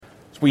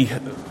We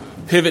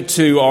pivot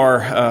to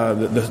our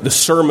the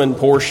sermon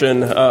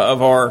portion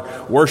of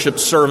our worship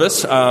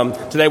service.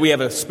 Today we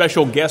have a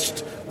special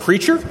guest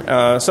preacher.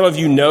 Some of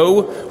you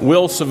know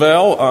Will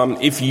Savell.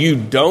 If you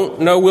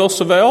don't know Will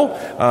Savell,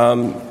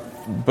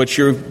 but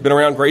you've been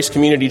around Grace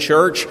Community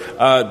Church,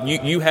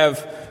 you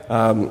have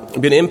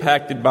been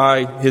impacted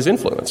by his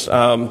influence,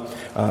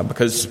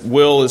 because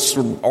Will is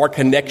sort of our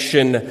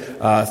connection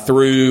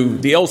through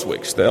the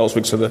Elswicks. The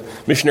Elswicks are the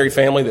missionary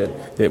family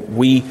that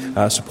we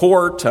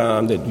support,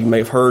 that you may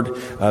have heard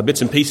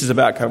bits and pieces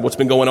about kind of what's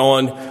been going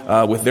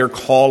on with their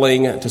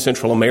calling to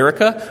Central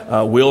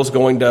America. Will's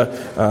going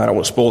to, I don't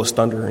want to spoil his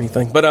thunder or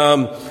anything, but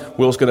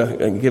Will's going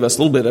to give us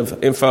a little bit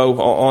of info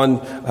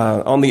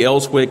on the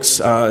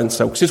Elswicks. And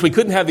so since we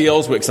couldn't have the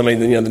Elswicks, I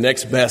mean, the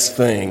next best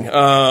thing,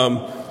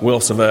 Will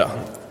Savell.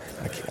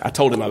 I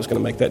told him I was going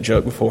to make that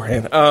joke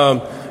beforehand. I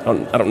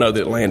don't know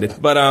that it landed,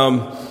 but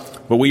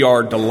we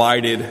are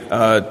delighted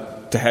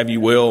to have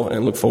you, Will,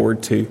 and look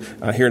forward to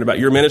hearing about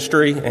your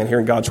ministry and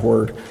hearing God's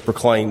word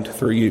proclaimed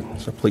through you.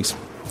 So please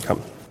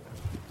come.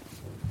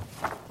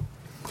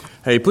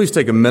 Hey, please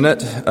take a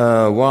minute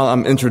while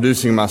I'm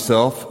introducing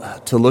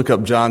myself to look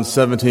up John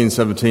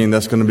 17:17.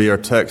 That's going to be our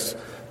text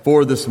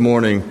for this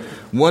morning.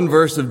 One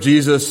verse of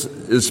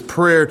Jesus'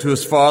 prayer to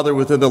his Father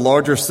within the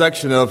larger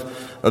section of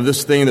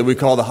this thing that we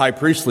call the high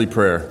priestly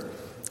prayer.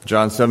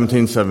 John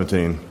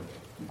 17:17.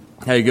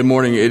 Hey, good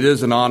morning. It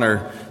is an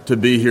honor to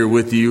be here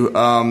with you.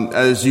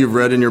 As you've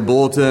read in your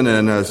bulletin,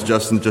 and as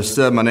Justin just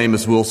said, my name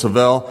is Will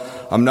Savell.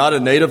 I'm not a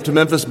native to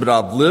Memphis, but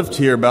I've lived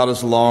here about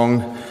as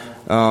long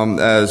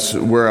as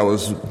where I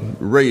was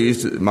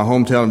raised, my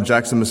hometown of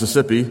Jackson,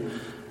 Mississippi.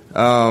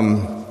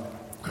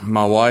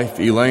 My wife,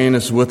 Elaine,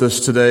 is with us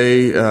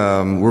today.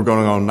 We're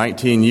going on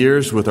 19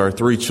 years with our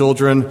 3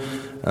 children,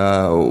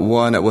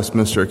 one at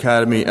Westminster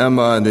Academy,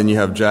 Emma, and then you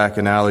have Jack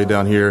and Allie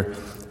down here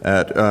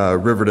at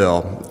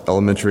Riverdale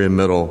Elementary and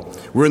Middle.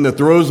 We're in the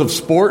throes of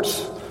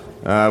sports.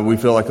 We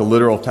feel like a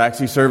literal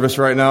taxi service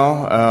right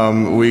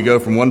now. We go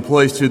from one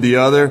place to the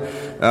other,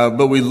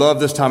 but we love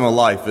this time of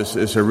life.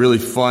 It's a really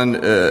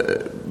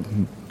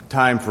fun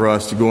time for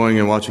us to going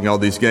and watching all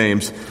these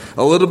games.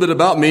 A little bit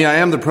about me. I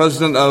am the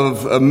president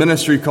of a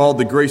ministry called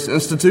the Grace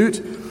Institute.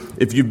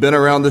 If you've been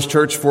around this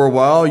church for a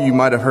while, you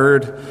might have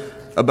heard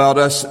about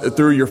us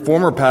through your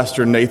former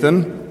pastor,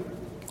 Nathan.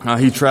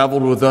 He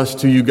traveled with us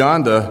to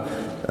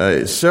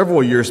Uganda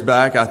several years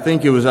back. I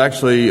think it was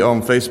actually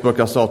on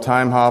Facebook. I saw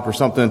Time Hop or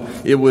something.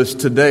 It was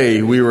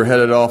today we were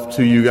headed off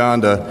to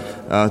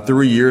Uganda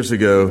 3 years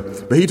ago.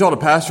 But he taught a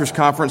pastor's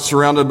conference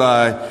surrounded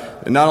by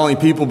not only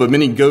people, but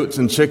many goats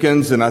and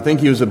chickens. And I think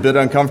he was a bit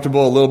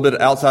uncomfortable, a little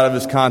bit outside of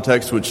his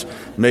context, which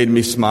made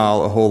me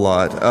smile a whole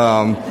lot.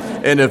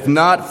 And if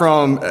not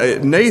from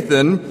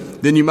Nathan,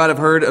 then you might have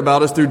heard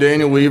about us through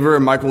Daniel Weaver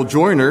and Michael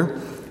Joyner.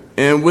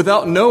 And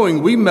without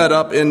knowing, we met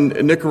up in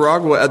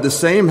Nicaragua at the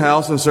same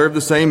house and served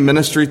the same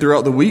ministry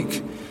throughout the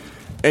week.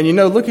 And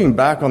looking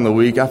back on the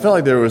week, I felt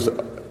like there was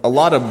a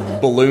lot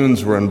of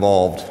balloons were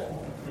involved.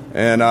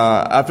 And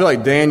I feel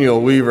like Daniel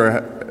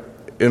Weaver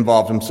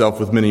involved himself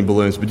with many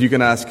balloons, but you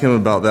can ask him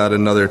about that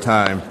another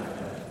time.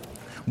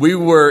 We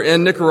were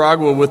in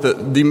Nicaragua with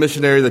the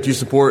missionary that you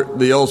support,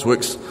 the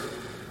Elswicks.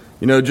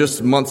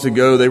 Just months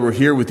ago, they were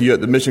here with you at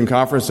the mission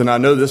conference, and I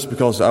know this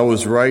because I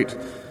was right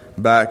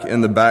back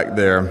in the back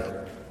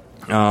there.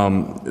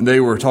 They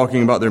were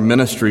talking about their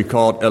ministry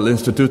called El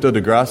Instituto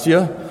de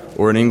Gracia,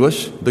 or in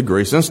English, the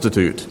Grace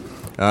Institute.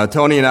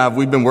 Tony and I,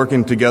 we've been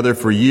working together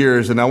for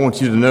years, and I want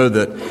you to know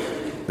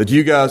that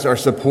you guys are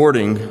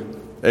supporting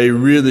a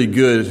really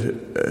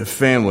good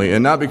family,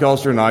 and not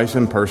because they're nice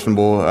and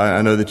personable.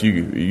 I know that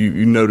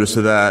you notice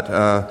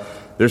that.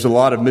 There's a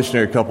lot of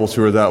missionary couples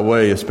who are that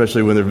way,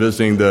 especially when they're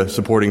visiting the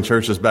supporting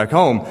churches back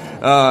home.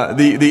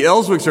 The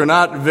Elswicks are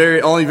not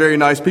only very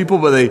nice people,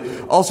 but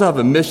they also have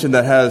a mission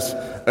that has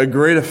a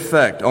great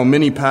effect on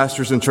many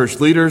pastors and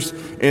church leaders,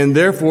 and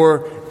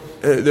therefore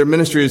their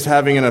ministry is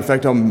having an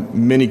effect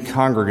on many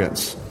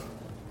congregants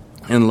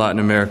in Latin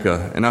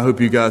America. And I hope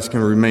you guys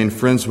can remain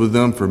friends with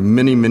them for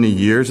many, many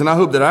years. And I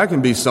hope that I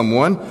can be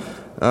someone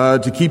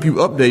to keep you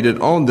updated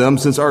on them,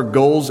 since our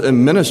goals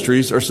and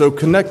ministries are so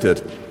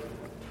connected.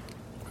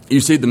 You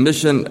see, the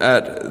mission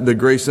at the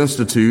Grace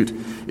Institute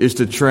is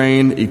to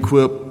train,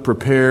 equip,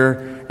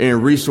 prepare,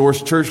 and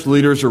resource church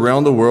leaders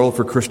around the world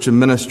for Christian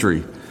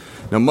ministry.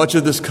 Now, much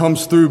of this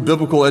comes through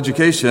biblical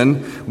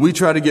education. We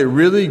try to get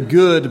really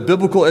good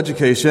biblical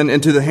education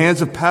into the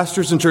hands of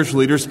pastors and church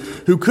leaders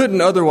who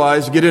couldn't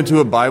otherwise get into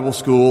a Bible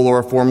school or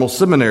a formal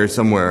seminary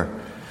somewhere.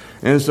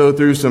 And so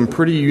through some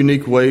pretty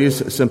unique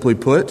ways, simply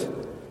put,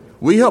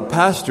 we help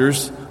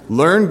pastors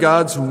learn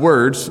God's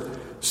words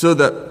so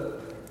that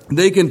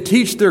they can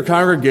teach their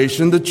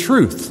congregation the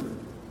truth.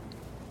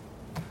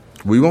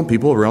 We want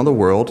people around the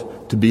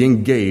world to be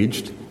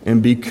engaged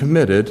and be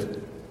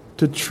committed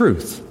to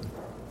truth.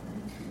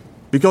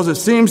 Because it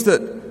seems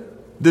that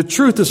the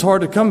truth is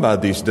hard to come by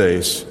these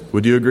days.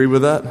 Would you agree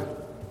with that?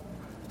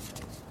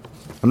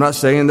 I'm not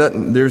saying that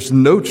there's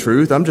no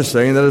truth. I'm just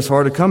saying that it's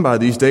hard to come by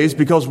these days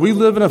because we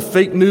live in a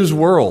fake news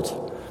world.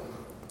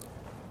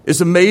 It's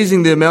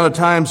amazing the amount of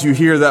times you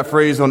hear that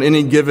phrase on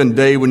any given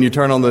day when you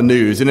turn on the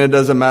news. And it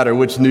doesn't matter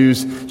which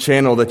news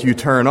channel that you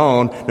turn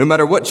on. No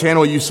matter what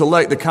channel you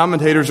select, the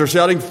commentators are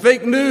shouting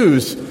fake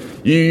news.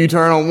 You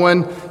turn on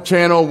one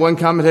channel, one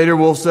commentator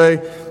will say,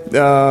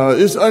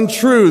 it's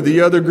untrue.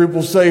 The other group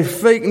will say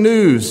fake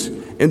news.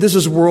 And this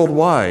is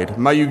worldwide.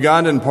 My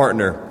Ugandan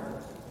partner,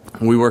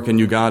 we work in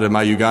Uganda.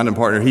 My Ugandan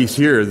partner, he's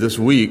here this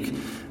week.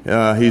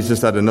 He's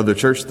just at another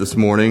church this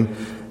morning.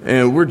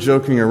 And we're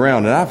joking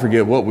around, and I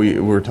forget what we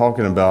were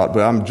talking about, but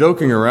I'm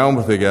joking around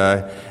with the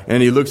guy,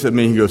 and he looks at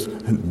me and he goes,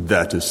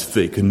 "That is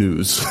fake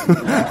news."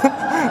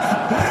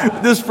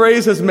 This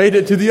phrase has made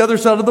it to the other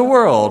side of the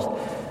world.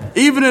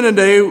 Even in a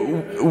day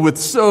with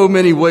so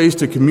many ways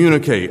to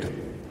communicate,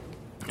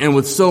 and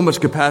with so much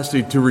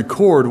capacity to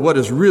record what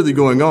is really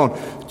going on,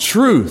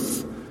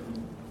 truth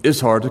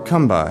is hard to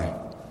come by.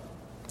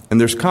 And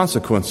there's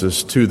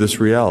consequences to this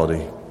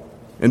reality.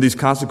 And these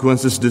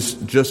consequences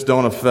just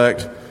don't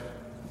affect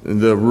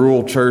the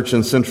rural church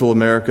in Central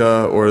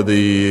America or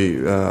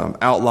the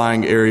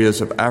outlying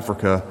areas of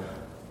Africa,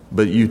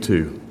 but you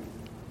too.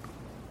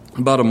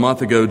 About a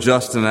month ago,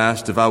 Justin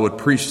asked if I would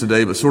preach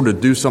today, but sort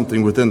of do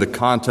something within the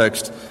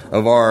context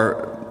of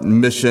our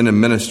mission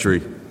and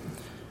ministry.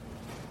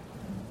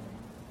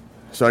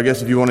 So I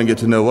guess if you want to get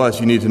to know us,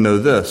 you need to know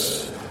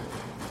this.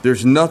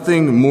 There's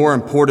nothing more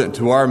important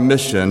to our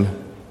mission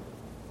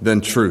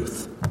than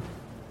truth.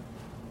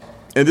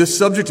 And this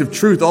subject of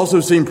truth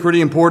also seemed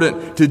pretty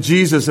important to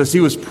Jesus as he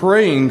was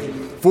praying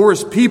for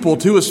his people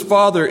to his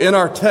Father in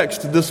our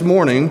text this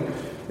morning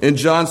in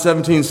John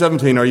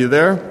 17:17. Are you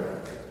there?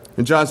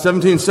 In John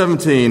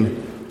 17:17,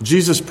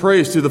 Jesus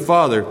prays to the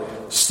Father,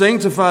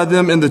 "Sanctify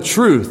them in the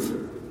truth.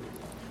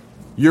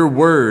 Your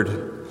word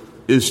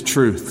is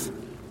truth."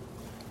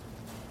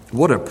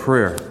 What a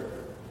prayer.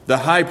 The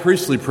high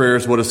priestly prayer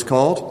is what it's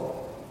called.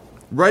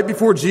 Right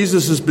before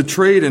Jesus is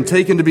betrayed and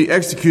taken to be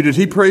executed,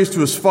 he prays to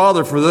his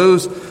Father for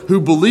those who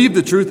believe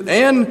the truth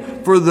and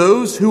for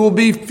those who will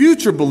be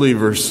future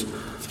believers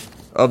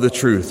of the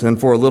truth. And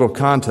for a little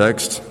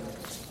context,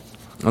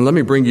 and let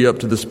me bring you up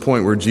to this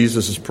point where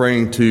Jesus is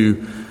praying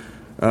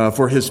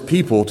for his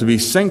people to be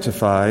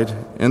sanctified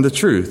in the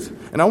truth.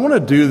 And I want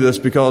to do this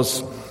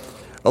because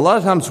a lot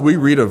of times we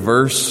read a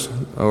verse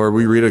or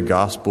we read a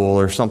gospel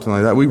or something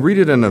like that. We read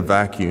it in a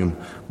vacuum.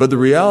 But the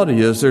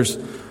reality is there's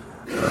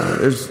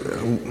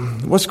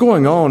what's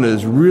going on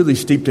is really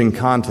steeped in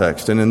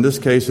context, and in this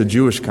case, a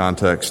Jewish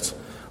context,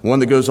 one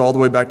that goes all the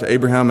way back to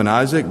Abraham and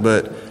Isaac,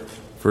 but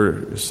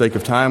for sake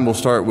of time, we'll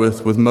start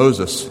with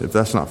Moses, if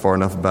that's not far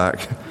enough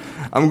back.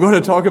 I'm going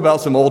to talk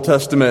about some Old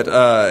Testament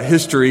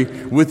history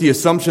with the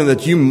assumption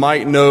that you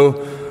might know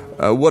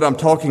what I'm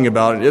talking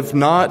about, and if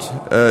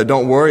not,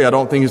 don't worry, I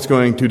don't think it's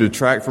going to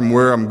detract from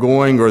where I'm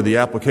going or the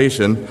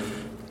application.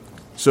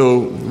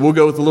 So we'll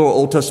go with a little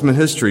Old Testament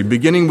history.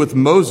 Beginning with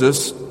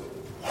Moses,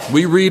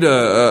 we read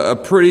a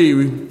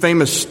pretty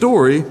famous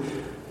story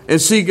and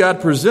see God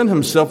present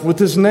himself with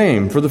his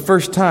name for the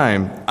first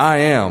time. I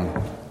am.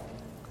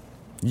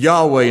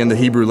 Yahweh in the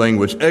Hebrew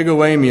language, Ego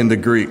Eimi in the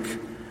Greek.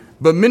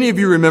 But many of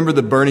you remember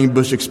the burning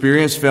bush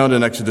experience found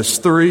in Exodus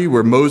 3,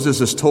 where Moses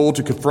is told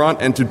to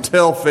confront and to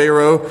tell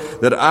Pharaoh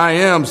that I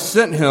am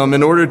sent him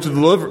in order to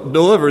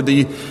deliver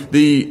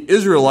the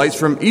Israelites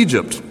from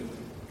Egypt.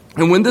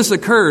 And when this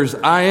occurs,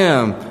 I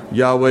am,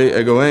 Yahweh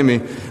Ego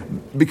Eimi,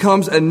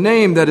 becomes a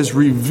name that is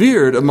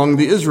revered among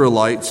the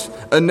Israelites,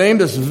 a name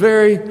that's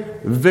very,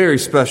 very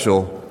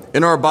special.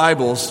 In our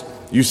Bibles,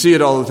 you see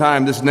it all the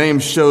time. This name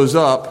shows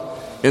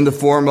up in the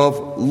form of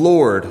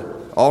Lord,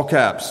 all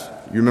caps.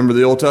 You remember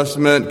the Old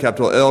Testament,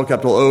 capital L,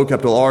 capital O,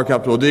 capital R,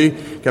 capital D,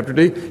 capital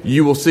D.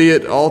 You will see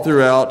it all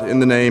throughout in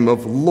the name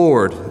of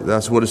Lord.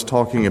 That's what it's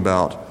talking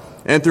about.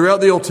 And throughout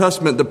the Old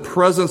Testament, the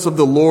presence of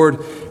the Lord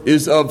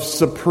is of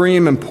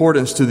supreme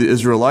importance to the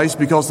Israelites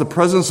because the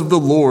presence of the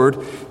Lord,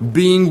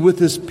 being with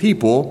his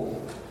people,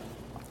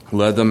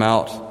 led them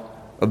out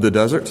of the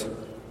desert.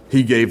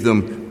 He gave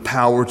them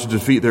power to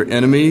defeat their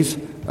enemies,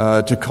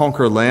 to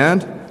conquer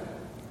land.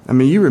 I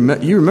mean, you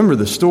remember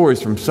the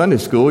stories from Sunday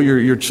school.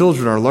 Your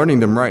children are learning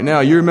them right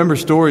now. You remember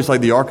stories like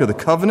the Ark of the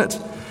Covenant.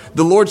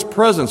 The Lord's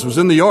presence was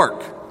in the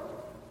Ark.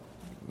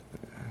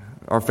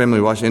 Our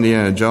family watched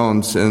Indiana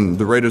Jones and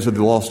the Raiders of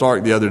the Lost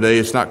Ark the other day.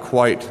 It's not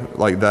quite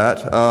like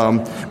that.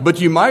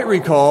 But you might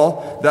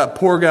recall that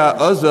poor guy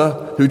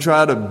Uzzah who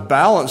tried to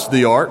balance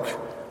the ark,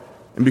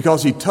 and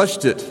because he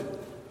touched it,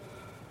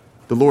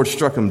 the Lord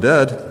struck him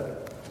dead.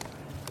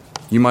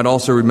 You might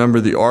also remember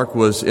the ark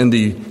was in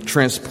the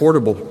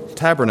transportable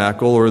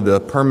tabernacle or the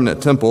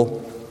permanent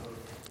temple.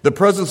 The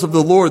presence of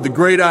the Lord, the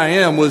great I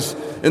Am, was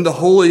in the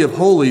Holy of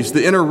Holies,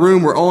 the inner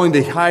room where only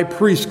the high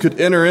priest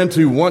could enter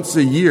into once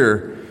a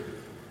year.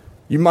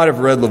 You might have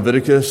read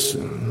Leviticus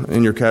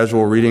in your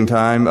casual reading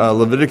time.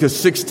 Leviticus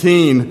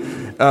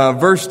 16,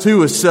 verse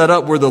 2 is set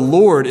up where the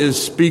Lord is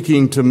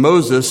speaking to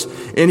Moses,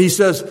 and he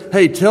says,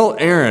 hey, tell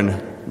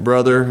Aaron,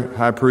 brother,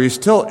 high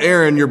priest, tell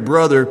Aaron, your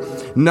brother,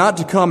 not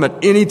to come at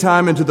any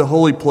time into the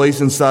holy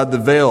place inside the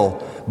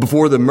veil,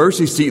 before the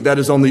mercy seat that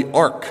is on the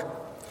ark,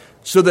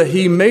 so that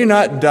he may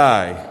not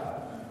die.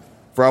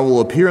 for I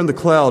will appear in the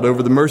cloud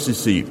over the mercy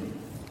seat.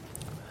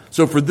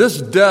 So for this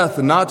death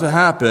not to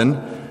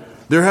happen,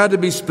 there had to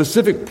be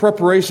specific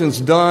preparations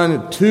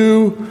done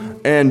to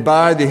and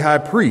by the high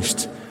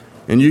priest.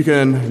 And you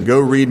can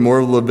go read more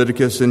of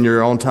Leviticus in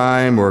your own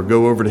time, or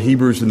go over to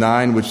Hebrews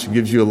 9, which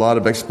gives you a lot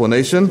of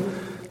explanation,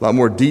 a lot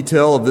more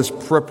detail of this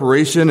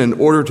preparation in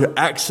order to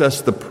access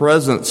the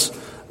presence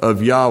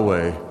of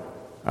Yahweh,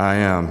 I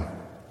am.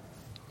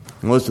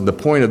 And listen, the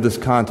point of this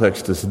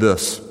context is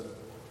this.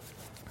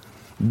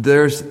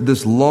 There's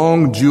this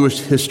long Jewish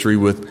history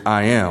with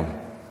I am.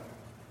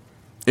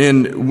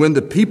 And when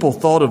the people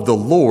thought of the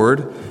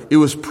Lord, it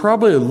was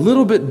probably a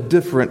little bit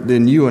different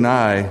than you and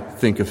I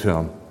think of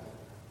him.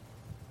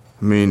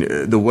 I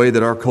mean, the way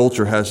that our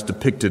culture has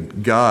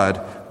depicted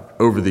God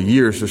over the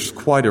years, there's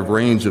quite a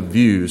range of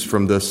views,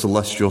 from the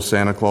celestial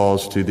Santa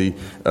Claus to the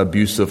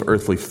abusive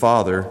earthly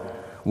father.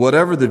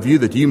 Whatever the view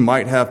that you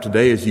might have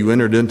today as you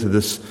entered into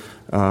this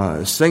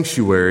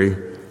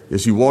sanctuary,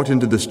 as you walked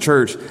into this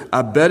church,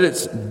 I bet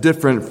it's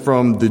different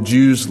from the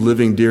Jews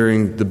living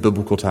during the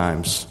biblical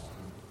times.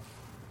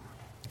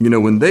 You know,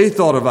 when they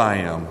thought of I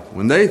am,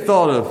 when they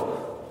thought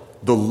of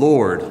the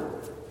Lord,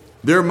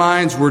 their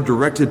minds were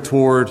directed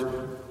toward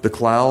the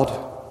cloud.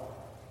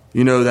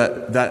 You know,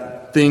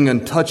 that thing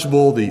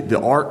untouchable, the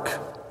ark.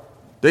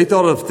 They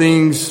thought of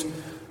things,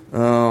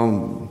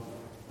 the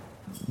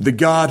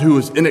God who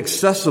was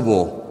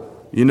inaccessible,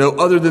 you know,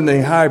 other than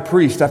the high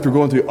priest, after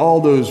going through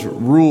all those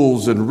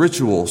rules and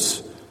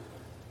rituals.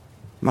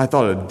 I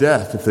thought of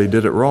death if they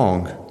did it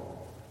wrong.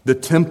 The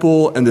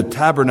temple and the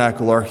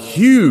tabernacle are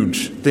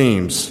huge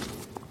themes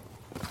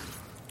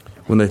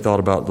when they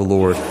thought about the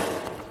Lord.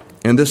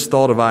 And this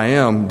thought of I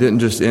am didn't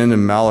just end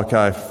in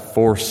Malachi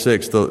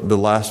 4:6, the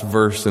last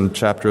verse and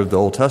chapter of the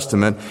Old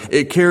Testament.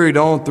 It carried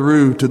on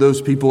through to those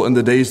people in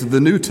the days of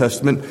the New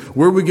Testament,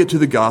 where we get to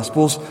the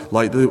Gospels,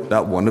 like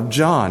that one of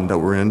John that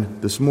we're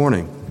in this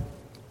morning,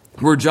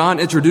 where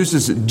John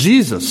introduces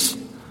Jesus.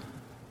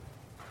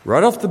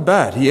 Right off the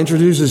bat, he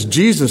introduces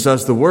Jesus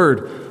as the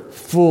Word,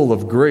 full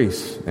of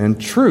grace and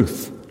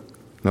truth.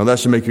 Now that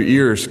should make your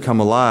ears come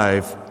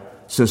alive,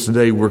 since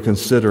today we're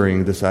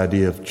considering this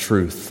idea of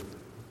truth.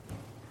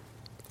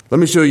 Let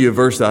me show you a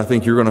verse that I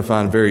think you're going to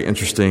find very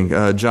interesting.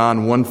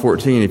 John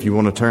 1:14, if you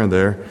want to turn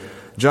there.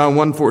 John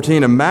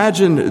 1:14,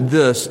 imagine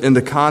this in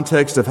the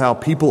context of how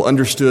people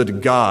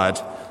understood God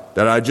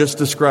that I just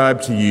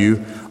described to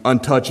you: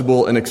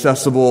 untouchable,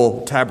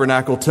 inaccessible,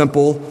 tabernacle,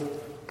 temple.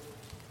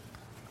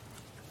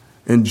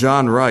 And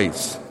John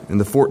writes in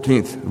the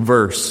 14th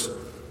verse,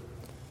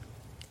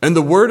 "And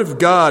the Word of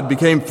God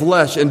became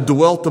flesh and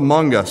dwelt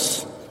among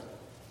us.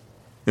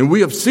 And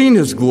we have seen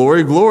his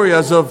glory, glory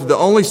as of the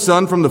only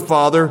Son from the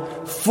Father,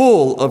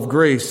 full of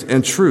grace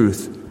and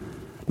truth."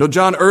 Now,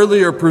 John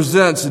earlier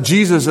presents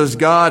Jesus as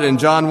God in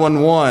John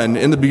 1:1.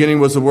 In the beginning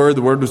was the Word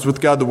was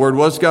with God, the Word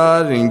was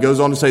God. And he goes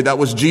on to say that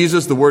was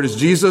Jesus, the Word is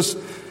Jesus.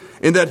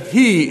 And that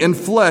he, in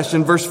flesh,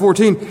 in verse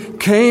 14,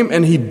 came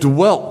and he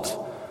dwelt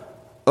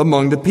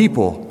among the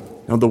people.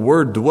 Now, the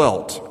word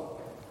dwelt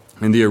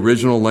in the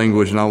original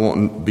language, and I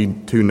won't be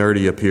too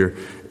nerdy up here,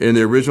 in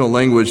the original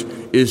language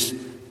is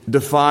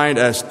defined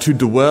as to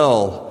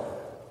dwell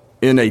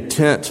in a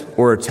tent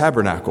or a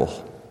tabernacle.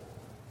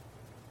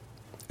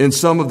 In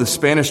some of the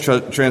Spanish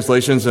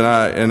translations,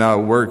 and I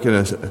work in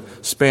a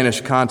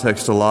Spanish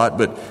context a lot,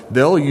 but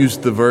they'll use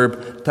the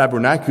verb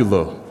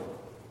tabernaculo.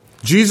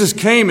 Jesus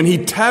came and he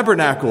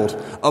tabernacled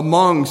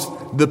amongst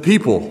the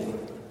people.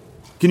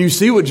 Can you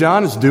see what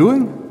John is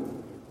doing?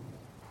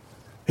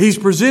 He's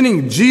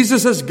presenting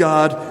Jesus as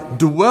God,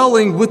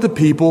 dwelling with the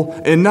people,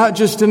 and not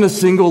just in a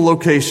single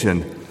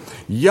location.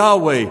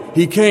 Yahweh,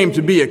 he came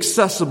to be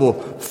accessible,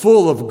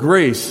 full of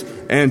grace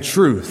and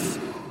truth.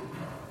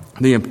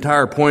 The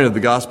entire point of the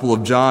Gospel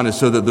of John is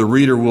so that the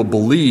reader will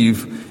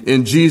believe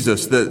in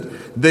Jesus,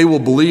 that they will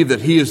believe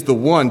that he is the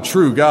one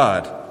true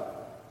God.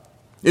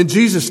 And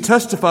Jesus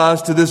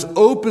testifies to this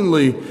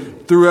openly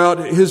throughout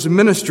his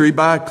ministry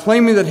by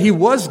claiming that he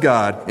was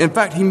God. In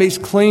fact, he makes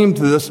claim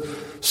to this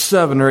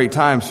 7 or 8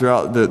 times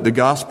throughout the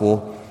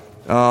gospel,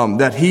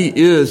 that he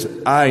is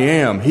I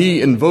am. He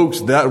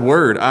invokes that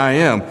word, I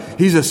am.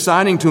 He's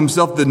assigning to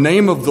himself the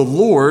name of the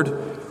Lord.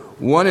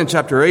 One in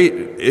chapter 8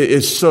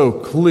 is so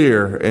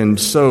clear and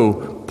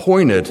so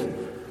pointed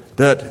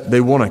that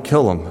they want to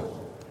kill him.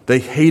 They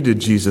hated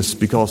Jesus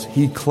because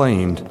he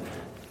claimed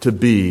to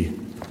be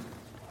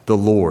the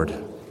Lord.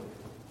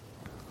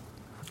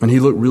 And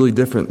he looked really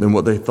different than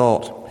what they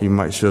thought he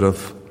should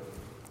have.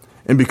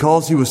 And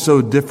because he was so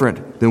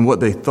different than what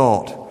they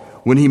thought,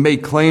 when he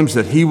made claims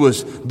that he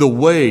was the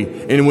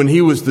way, and when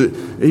he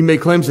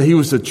made claims that he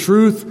was the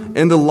truth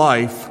and the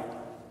life,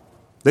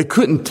 they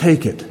couldn't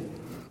take it.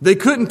 They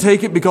couldn't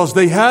take it because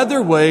they had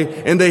their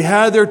way and they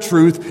had their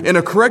truth, and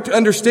a correct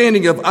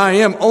understanding of I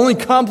am only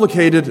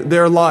complicated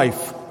their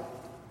life.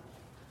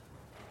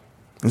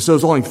 And so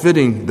it's only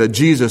fitting that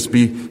Jesus,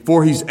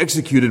 before he's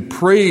executed,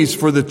 prays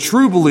for the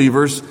true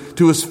believers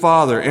to his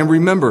Father. And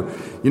remember,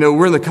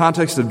 we're in the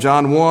context of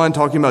John 1,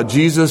 talking about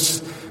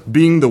Jesus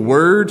being the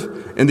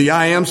Word. and the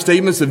I am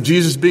statements of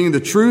Jesus being the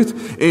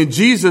truth. And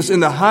Jesus, in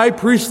the high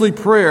priestly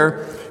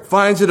prayer,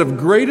 finds it of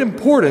great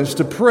importance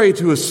to pray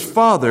to his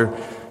Father,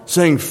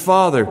 saying,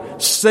 Father,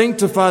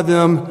 sanctify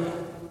them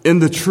in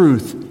the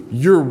truth.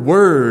 Your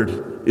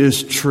word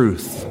is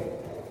truth.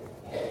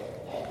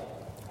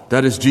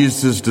 That is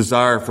Jesus'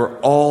 desire for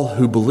all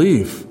who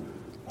believe,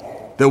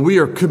 that we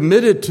are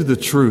committed to the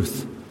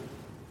truth,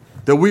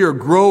 that we are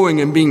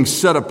growing and being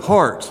set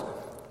apart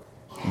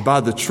by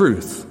the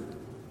truth.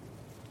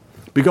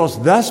 Because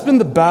that's been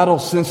the battle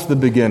since the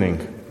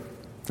beginning.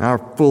 I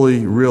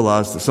fully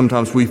realize that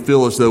sometimes we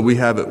feel as though we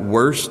have it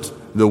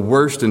the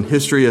worst in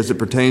history as it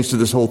pertains to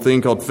this whole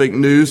thing called fake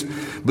news.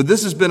 But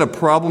this has been a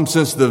problem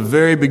since the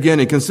very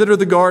beginning. Consider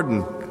the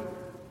garden.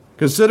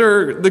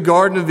 Consider the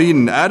Garden of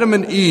Eden. Adam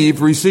and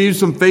Eve received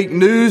some fake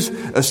news,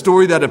 a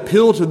story that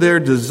appealed to their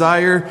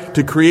desire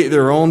to create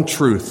their own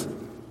truth.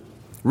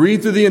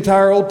 Read through the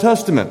entire Old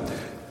Testament.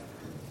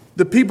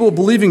 The people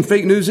believing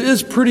fake news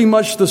is pretty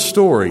much the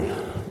story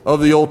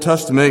of the Old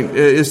Testament.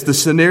 It's the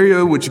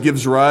scenario which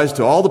gives rise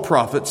to all the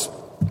prophets.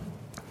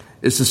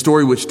 It's the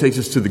story which takes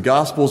us to the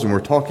Gospels, and we're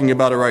talking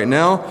about it right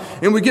now.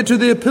 And we get to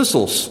the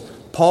epistles,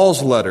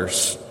 Paul's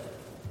letters.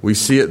 We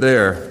see it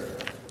there.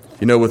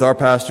 You know, with our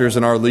pastors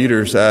and our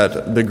leaders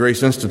at the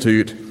Grace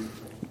Institute,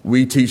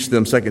 we teach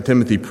them 2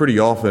 Timothy pretty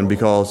often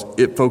because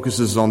it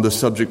focuses on the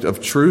subject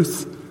of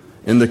truth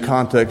in the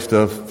context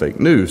of fake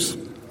news.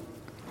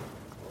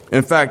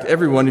 In fact,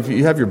 everyone, if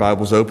you have your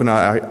Bibles open,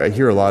 I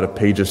hear a lot of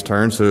pages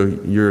turn, so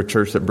you're a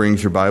church that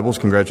brings your Bibles.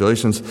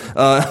 Congratulations.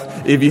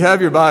 If you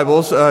have your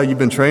Bibles, you've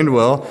been trained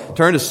well.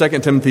 Turn to 2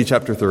 Timothy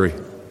chapter 3.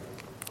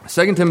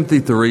 2 Timothy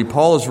 3,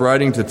 Paul is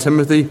writing to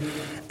Timothy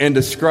and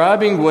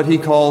describing what he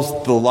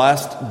calls the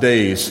last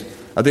days.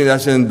 I think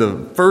that's in the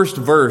first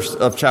verse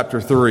of chapter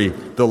 3,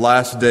 the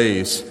last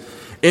days.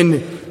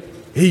 And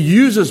he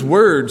uses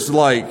words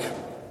like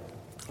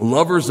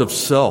lovers of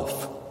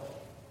self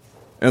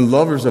and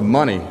lovers of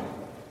money,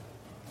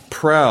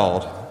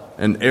 proud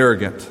and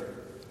arrogant,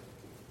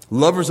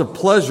 lovers of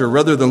pleasure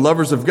rather than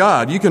lovers of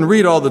God. You can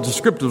read all the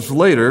descriptives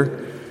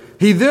later.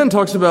 He then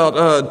talks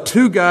about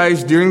two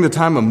guys during the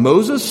time of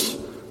Moses,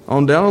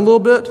 on down a little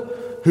bit,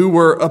 who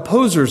were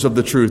opposers of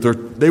the truth, or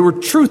they were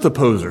truth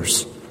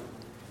opposers.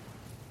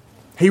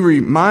 He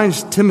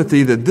reminds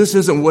Timothy that this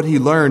isn't what he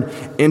learned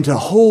and to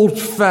hold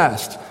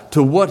fast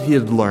to what he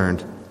had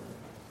learned.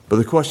 But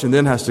the question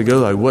then has to go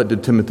like, what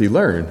did Timothy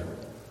learn?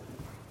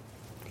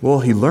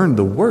 Well, he learned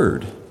the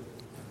word.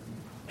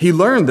 He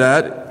learned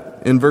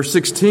that in verse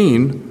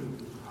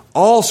 16,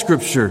 all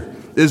Scripture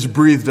is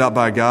breathed out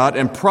by God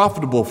and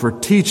profitable for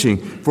teaching,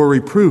 for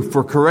reproof,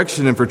 for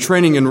correction, and for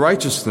training in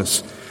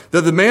righteousness,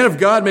 that the man of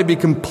God may be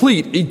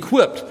complete,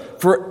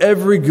 equipped for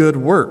every good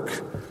work.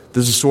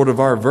 This is sort of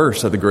our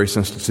verse at the Grace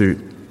Institute.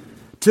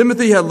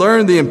 Timothy had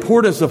learned the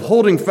importance of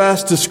holding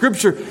fast to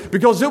Scripture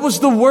because it was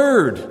the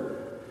Word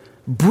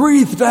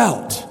breathed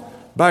out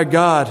by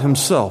God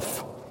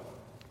Himself.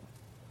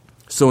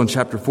 So in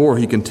chapter 4,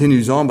 he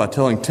continues on by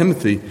telling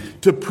Timothy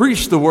to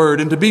preach the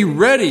Word and to be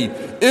ready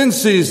in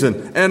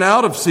season and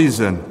out of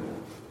season.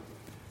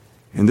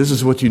 And this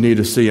is what you need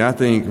to see. I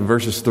think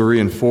verses 3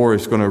 and 4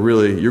 is going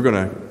to you're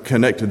going to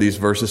connect to these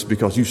verses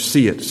because you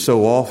see it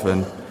so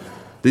often.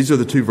 These are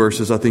the two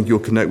verses I think you'll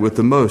connect with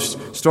the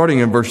most. Starting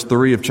in verse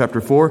 3 of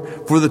chapter 4,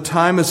 for the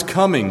time is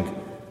coming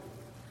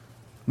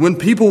when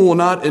people will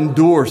not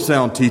endure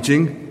sound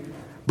teaching,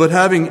 but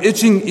having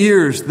itching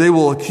ears, they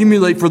will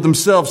accumulate for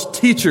themselves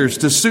teachers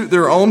to suit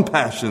their own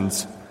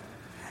passions,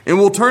 and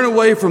will turn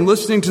away from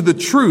listening to the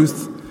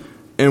truth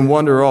and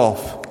wander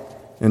off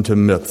into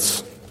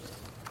myths.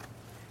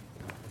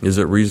 Is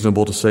it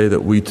reasonable to say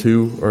that we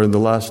too are in the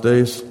last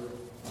days?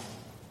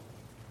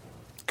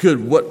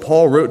 Could what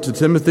Paul wrote to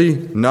Timothy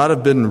not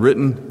have been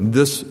written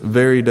this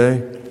very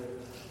day?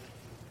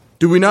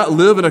 Do we not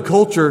live in a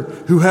culture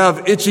who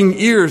have itching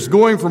ears,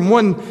 going from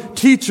one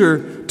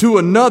teacher to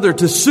another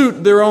to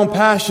suit their own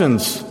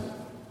passions?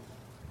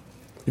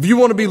 If you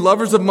want to be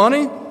lovers of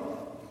money,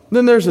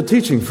 then there's a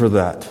teaching for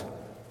that.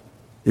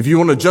 If you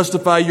want to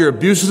justify your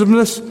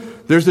abusiveness,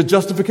 there's a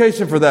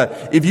justification for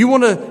that. If you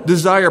want to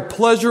desire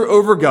pleasure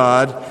over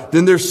God,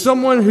 then there's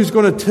someone who's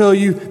going to tell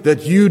you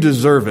that you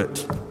deserve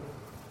it.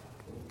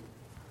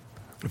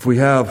 If we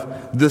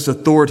have this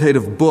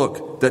authoritative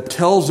book that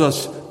tells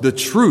us the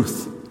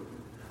truth,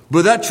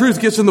 but that truth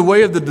gets in the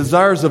way of the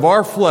desires of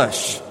our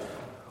flesh,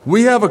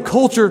 we have a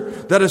culture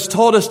that has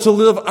taught us to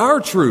live our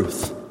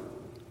truth.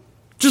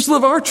 Just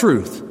live our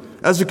truth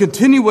as a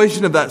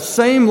continuation of that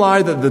same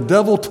lie that the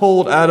devil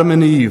told Adam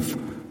and Eve.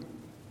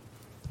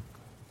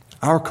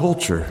 Our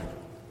culture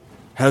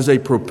has a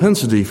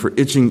propensity for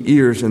itching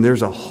ears, and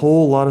there's a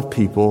whole lot of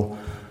people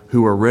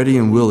who are ready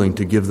and willing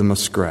to give them a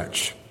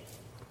scratch.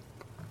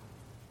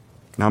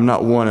 Now, I'm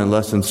not one,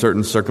 unless in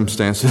certain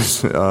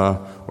circumstances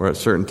or at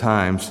certain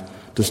times,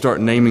 to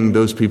start naming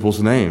those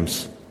people's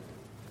names.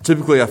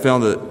 Typically, I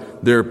found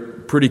that they're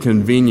pretty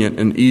convenient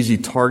and easy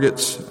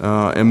targets,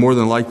 and more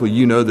than likely,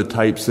 you know the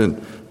types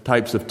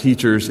of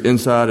teachers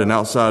inside and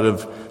outside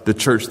of the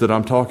church that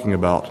I'm talking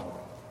about.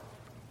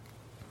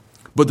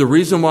 But the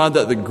reason why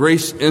that the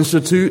Grace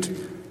Institute,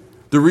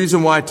 the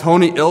reason why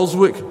Tony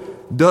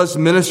Ellswick does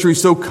ministry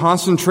so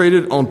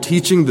concentrated on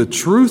teaching the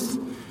truth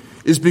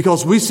is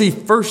because we see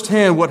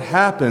firsthand what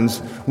happens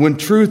when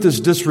truth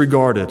is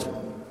disregarded.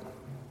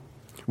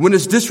 When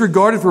it's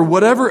disregarded for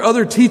whatever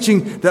other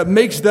teaching that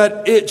makes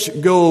that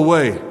itch go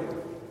away.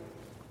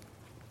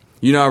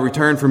 You know, I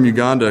returned from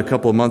Uganda a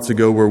couple of months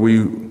ago where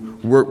we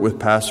worked with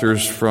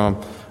pastors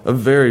from a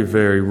very,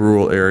 very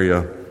rural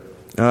area.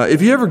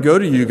 If you ever go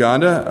to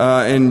Uganda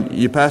and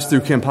you pass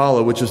through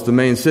Kampala, which is the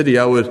main city,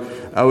 I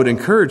would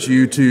encourage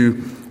you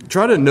to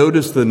try to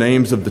notice the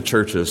names of the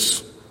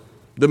churches.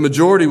 The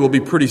majority will be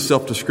pretty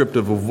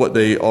self-descriptive of what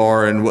they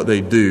are and what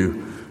they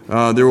do.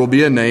 There will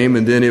be a name,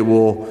 and then it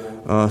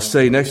will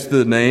say next to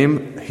the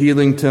name,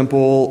 Healing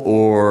Temple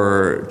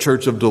or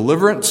Church of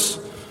Deliverance,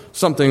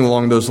 something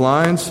along those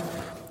lines.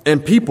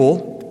 And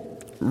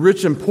people,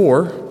 rich and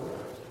poor,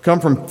 come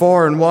from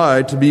far and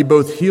wide to be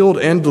both healed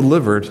and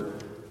delivered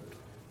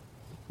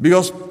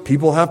because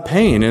people have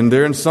pain and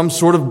they're in some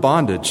sort of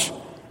bondage.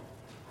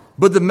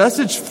 But the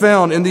message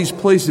found in these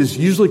places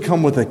usually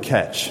come with a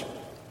catch.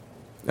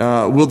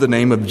 Will the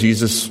name of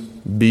Jesus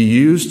be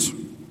used?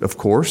 Of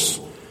course.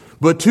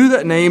 But to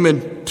that name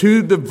and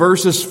to the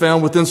verses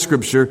found within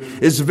Scripture,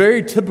 it's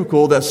very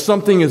typical that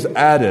something is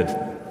added.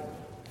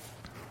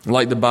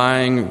 Like the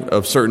buying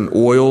of certain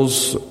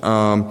oils,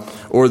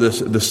 or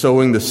the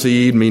sowing the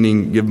seed,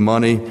 meaning give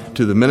money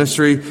to the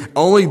ministry.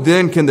 Only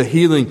then can the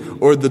healing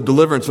or the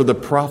deliverance or the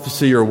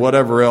prophecy or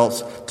whatever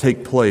else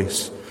take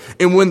place.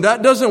 And when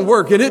that doesn't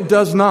work, and it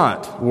does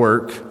not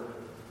work,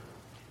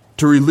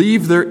 to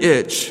relieve their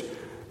itch,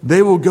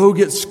 they will go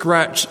get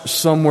scratched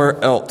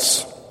somewhere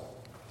else.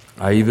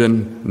 I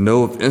even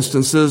know of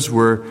instances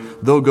where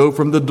they'll go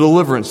from the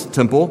deliverance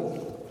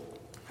temple,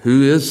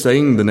 who is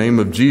saying the name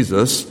of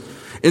Jesus,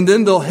 and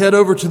then they'll head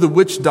over to the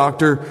witch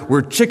doctor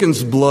where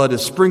chicken's blood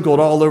is sprinkled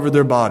all over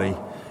their body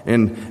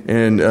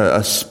and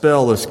a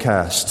spell is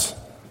cast.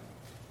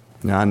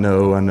 Now, I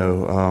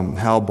know.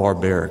 How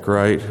barbaric,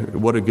 right?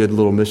 What a good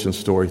little mission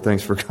story.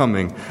 Thanks for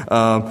coming.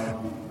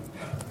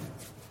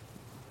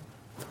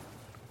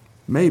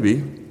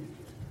 Maybe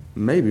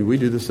we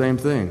do the same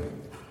thing.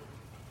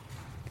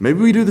 Maybe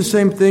we do the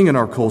same thing in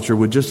our culture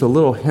with just a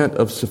little hint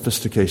of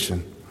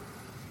sophistication.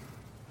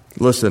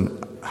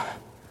 Listen,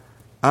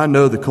 I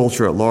know the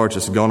culture at large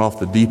has gone off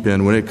the deep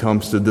end when it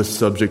comes to this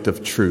subject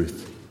of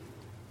truth.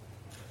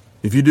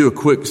 If you do a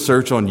quick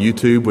search on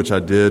YouTube, which I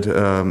did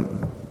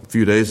a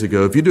few days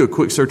ago, if you do a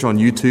quick search on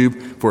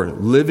YouTube for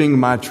Living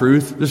My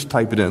Truth, just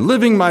type it in,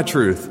 Living My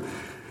Truth,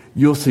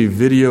 you'll see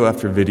video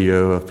after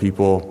video of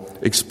people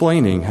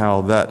explaining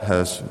how that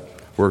has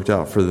worked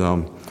out for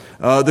them.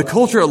 The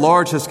culture at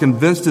large has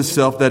convinced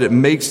itself that it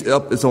makes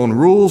up its own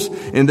rules,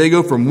 and they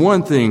go from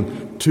one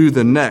thing to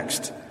the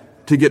next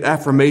to get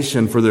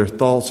affirmation for their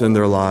thoughts and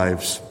their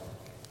lives.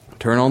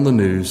 Turn on the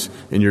news,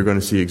 and you're going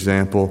to see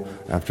example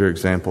after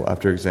example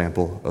after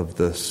example of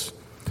this.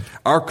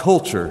 Our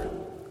culture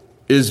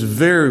is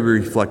very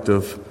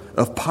reflective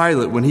of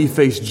Pilate when he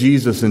faced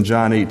Jesus in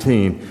John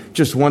 18.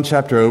 Just one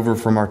chapter over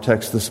from our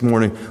text this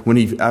morning,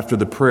 when after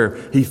the prayer,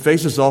 he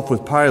faces off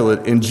with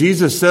Pilate, and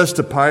Jesus says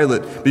to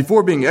Pilate,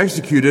 before being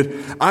executed,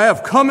 "I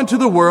have come into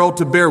the world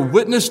to bear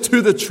witness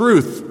to the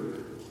truth."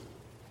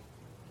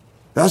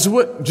 That's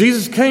what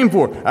Jesus came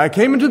for. I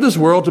came into this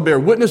world to bear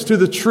witness to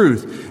the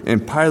truth.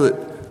 And Pilate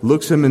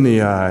looks him in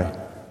the eye,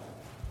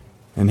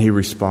 and he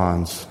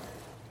responds,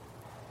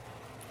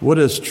 "What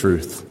is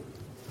truth?"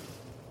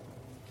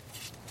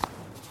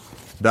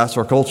 That's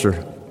our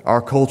culture. Our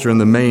culture in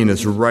the main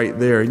is right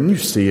there. And you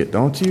see it,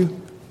 don't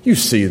you? You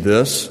see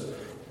this.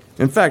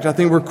 In fact, I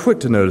think we're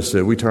quick to notice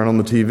it. We turn on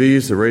the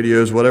TVs, the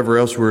radios, whatever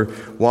else we're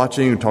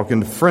watching,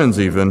 talking to friends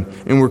even,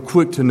 and we're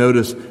quick to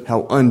notice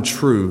how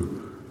untrue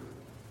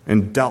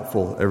and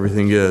doubtful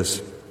everything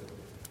is.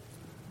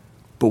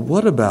 But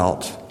what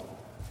about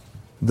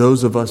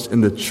those of us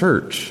in the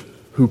church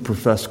who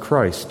profess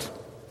Christ?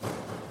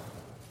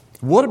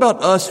 What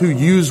about us who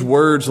use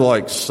words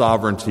like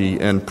sovereignty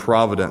and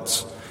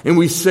providence? And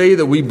we say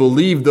that we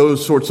believe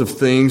those sorts of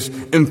things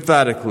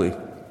emphatically.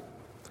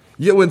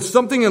 Yet when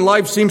something in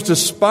life seems to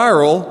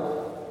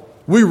spiral,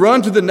 we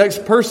run to the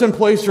next person,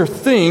 place, or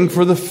thing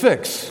for the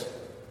fix.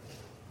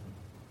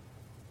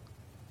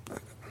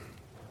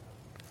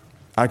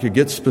 I could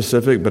get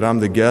specific, but I'm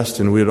the guest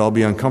and we'd all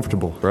be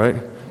uncomfortable, right?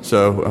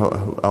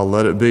 So I'll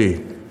let it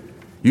be.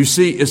 You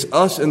see, it's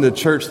us in the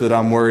church that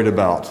I'm worried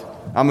about.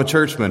 I'm a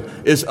churchman.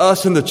 It's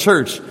us in the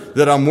church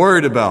that I'm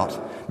worried about.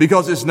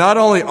 Because it's not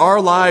only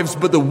our lives,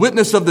 but the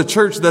witness of the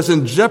church that's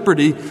in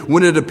jeopardy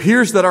when it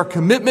appears that our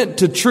commitment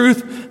to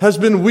truth has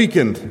been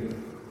weakened.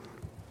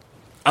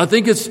 I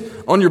think it's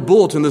on your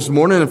bulletin this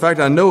morning. In fact,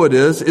 I know it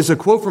is. It's a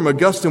quote from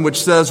Augustine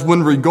which says,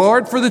 "When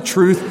regard for the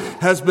truth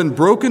has been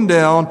broken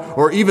down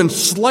or even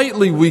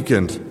slightly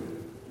weakened,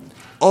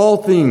 all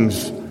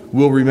things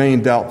will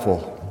remain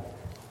doubtful."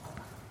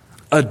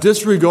 A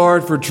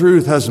disregard for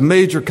truth has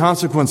major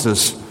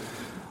consequences.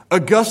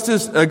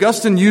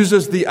 Augustine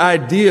uses the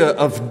idea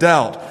of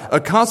doubt, a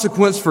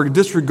consequence for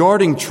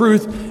disregarding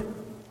truth,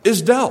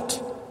 is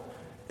doubt.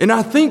 And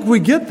I think we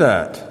get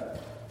that.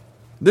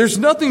 There's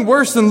nothing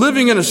worse than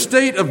living in a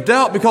state of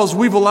doubt because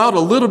we've allowed a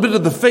little bit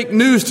of the fake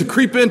news to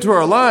creep into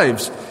our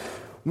lives,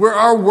 where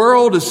our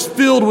world is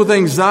filled with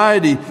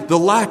anxiety, the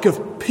lack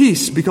of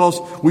peace, because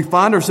we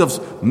find ourselves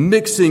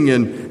mixing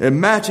and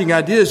matching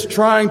ideas,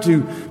 trying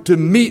to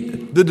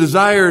meet the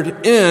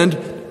desired end,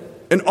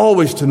 and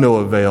always to no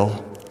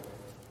avail.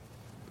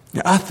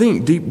 Now, I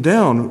think deep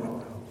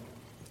down,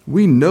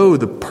 we know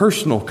the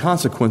personal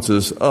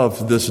consequences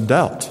of this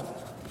doubt.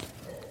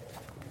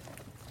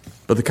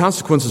 But the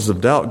consequences of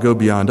doubt go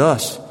beyond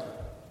us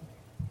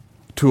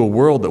to a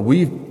world that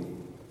we've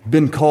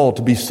been called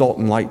to be salt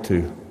and light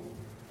to.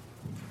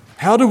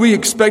 How do we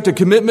expect a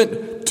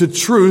commitment to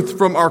truth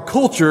from our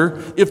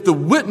culture if the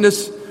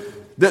witness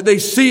that they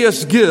see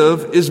us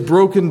give is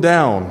broken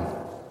down?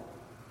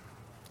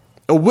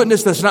 A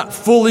witness that's not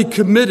fully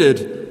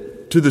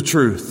committed to the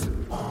truth.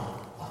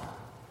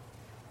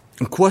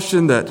 A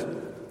question that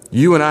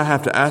you and I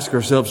have to ask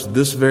ourselves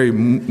this very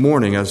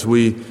morning as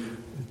we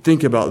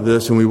think about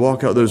this and we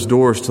walk out those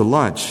doors to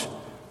lunch.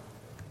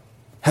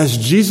 Has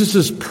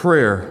Jesus'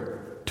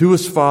 prayer to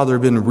his Father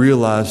been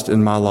realized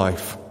in my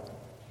life?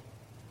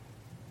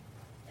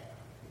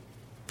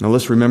 Now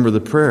let's remember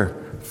the prayer.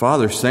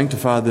 Father,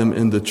 sanctify them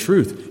in the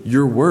truth.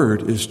 Your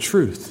word is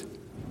truth.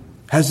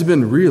 Has it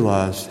been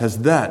realized? Has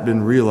that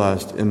been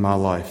realized in my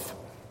life?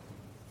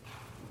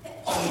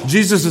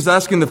 Jesus is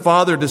asking the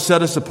Father to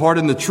set us apart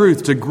in the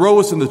truth, to grow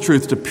us in the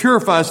truth, to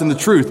purify us in the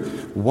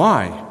truth.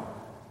 Why?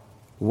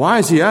 Why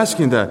is he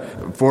asking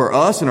that? For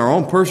us and our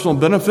own personal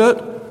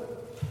benefit?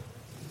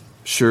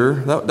 Sure,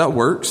 that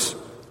works.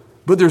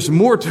 But there's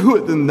more to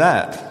it than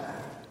that.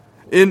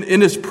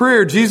 In his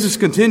prayer, Jesus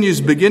continues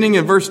beginning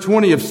in verse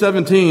 20 of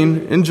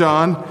 17 in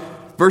John.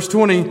 Verse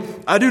 20,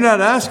 I do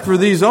not ask for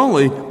these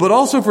only, but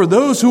also for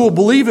those who will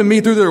believe in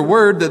me through their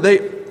word, that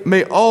they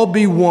may all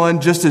be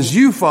one, just as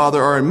you, Father,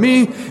 are in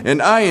me,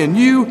 and I in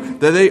you,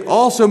 that they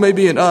also may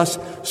be in us,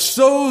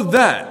 so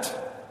that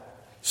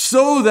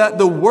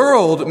the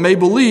world may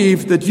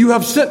believe that you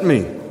have sent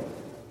me.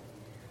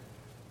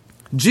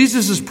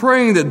 Jesus is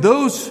praying that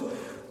those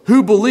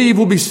who believe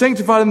will be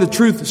sanctified in the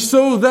truth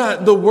so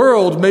that the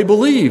world may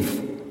believe.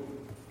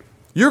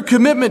 Your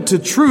commitment to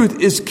truth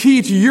is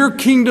key to your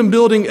kingdom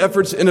building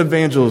efforts in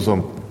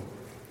evangelism.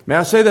 May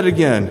I say that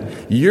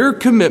again? Your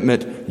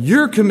commitment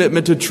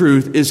to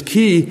truth is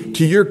key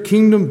to your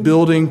kingdom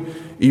building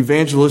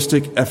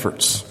evangelistic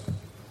efforts.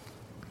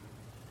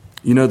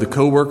 You know, the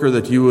coworker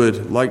that you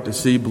would like to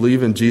see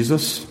believe in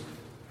Jesus,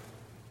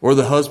 or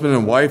the husband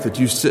and wife that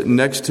you sit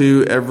next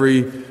to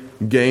every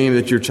game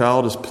that your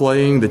child is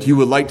playing that you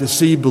would like to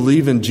see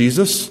believe in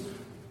Jesus,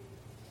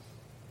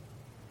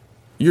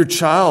 your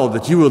child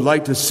that you would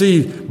like to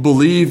see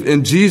believe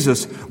in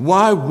Jesus,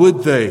 why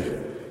would they?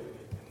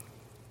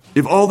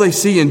 If all they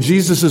see in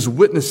Jesus'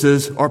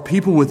 witnesses are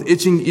people with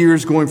itching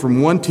ears going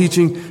from one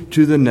teaching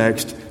to the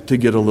next to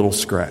get a little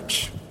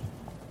scratch.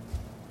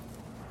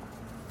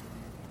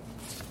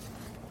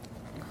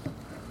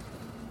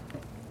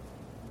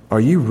 Are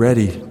you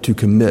ready to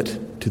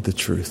commit to the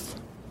truth?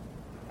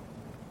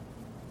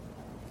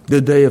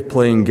 The day of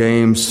playing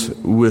games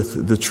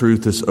with the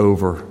truth is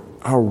over.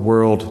 Our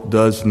world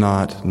does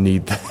not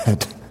need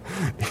that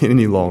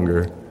any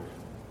longer.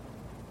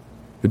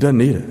 It doesn't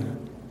need it.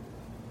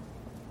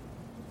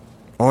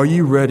 Are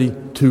you ready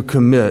to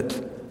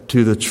commit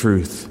to the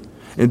truth?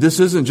 And this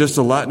isn't just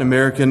a Latin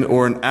American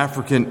or an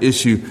African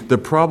issue. The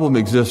problem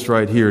exists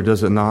right here,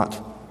 does it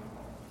not?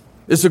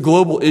 It's a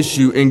global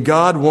issue, and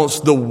God wants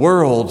the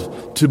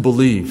world to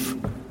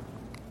believe.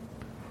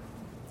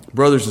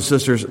 Brothers and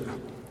sisters,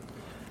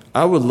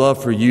 I would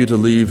love for you to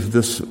leave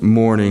this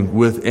morning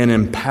with an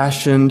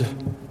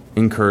impassioned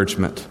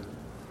encouragement.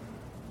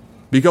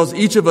 Because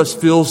each of us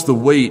feels the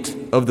weight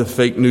of the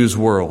fake news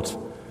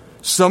world.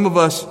 Some of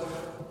us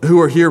who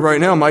are here right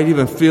now might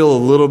even feel a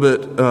little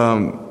bit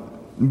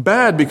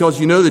bad because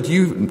you know that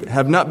you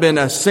have not been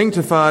as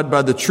sanctified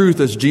by the truth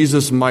as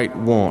Jesus might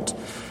want.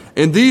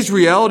 And these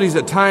realities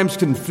at times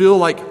can feel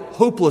like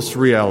hopeless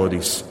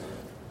realities.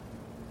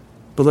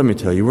 But let me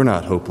tell you, we're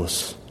not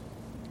hopeless.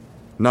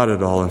 Not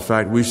at all. In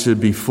fact, we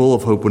should be full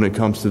of hope when it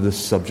comes to this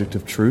subject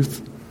of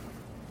truth.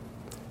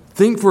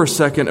 Think for a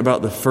second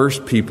about the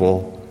first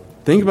people.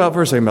 Think about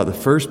for a second about the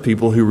first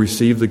people who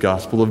received the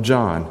Gospel of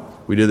John.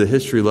 We did the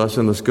history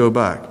lesson. Let's go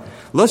back.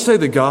 Let's say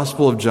the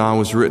Gospel of John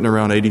was written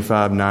around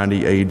 85,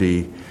 90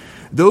 A.D.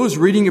 Those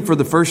reading it for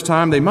the first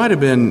time, they might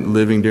have been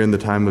living during the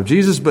time of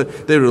Jesus,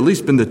 but they would have at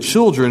least been the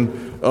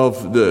children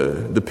of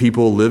the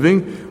people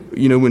living,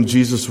 when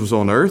Jesus was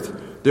on earth.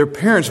 Their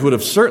parents would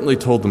have certainly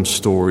told them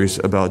stories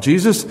about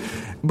Jesus,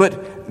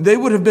 but they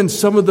would have been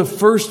some of the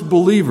first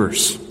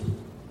believers,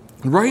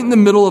 right in the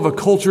middle of a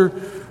culture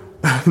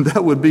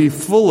that would be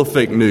full of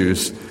fake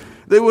news.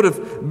 They would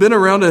have been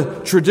around a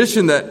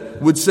tradition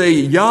that would say,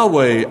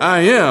 Yahweh, I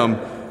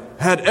am,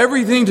 had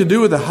everything to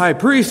do with the high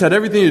priest, had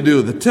everything to do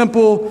with the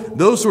temple,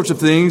 those sorts of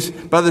things.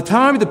 By the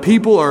time the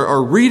people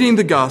are reading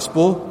the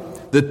gospel,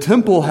 the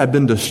temple had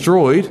been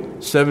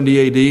destroyed,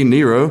 70 AD,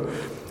 Nero.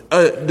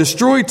 A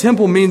destroyed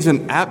temple means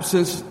an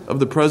absence of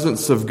the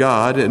presence of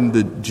God in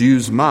the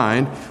Jews'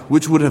 mind,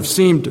 which would have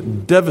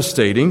seemed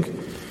devastating.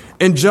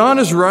 And John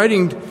is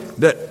writing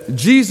that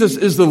Jesus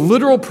is the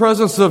literal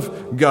presence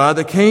of God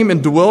that came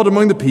and dwelled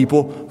among the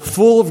people,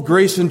 full of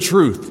grace and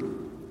truth,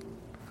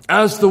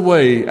 as the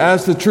way,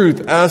 as the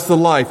truth, as the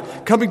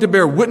life, coming to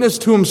bear witness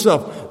to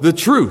himself, the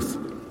truth,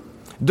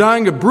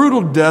 dying a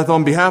brutal death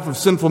on behalf of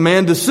sinful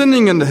man,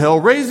 descending into hell,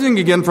 rising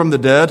again from the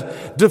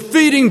dead,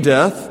 defeating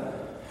death,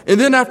 and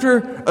then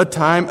after a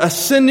time,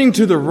 ascending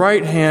to the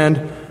right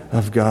hand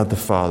of God the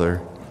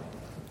Father.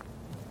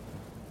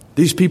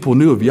 These people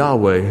knew of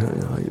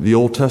Yahweh, the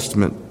Old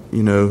Testament,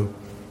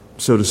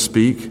 so to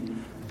speak.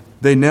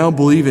 They now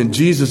believe in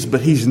Jesus,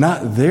 but he's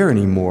not there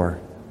anymore.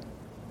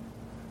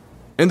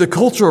 And the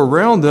culture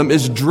around them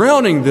is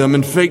drowning them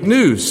in fake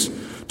news.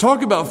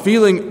 Talk about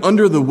feeling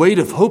under the weight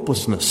of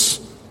hopelessness.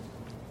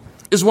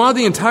 Is why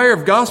the entire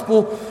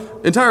gospel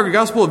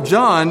of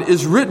John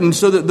is written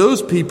so that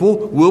those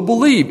people will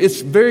believe.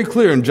 It's very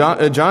clear in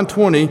John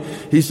 20,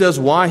 he says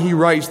why he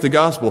writes the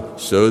gospel,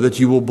 so that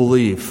you will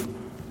believe.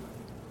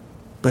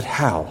 But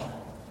how?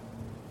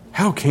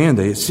 How can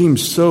they? It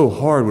seems so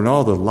hard when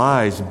all the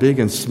lies, big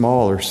and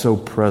small, are so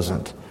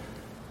present.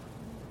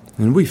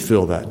 And we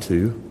feel that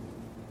too.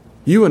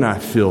 You and I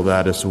feel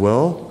that as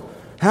well.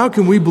 How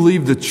can we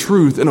believe the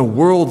truth in a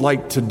world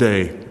like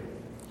today?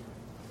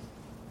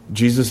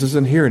 Jesus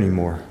isn't here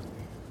anymore.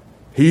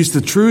 He's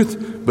the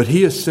truth, but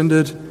he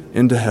ascended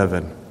into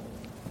heaven.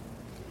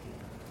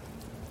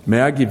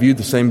 May I give you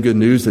the same good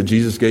news that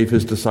Jesus gave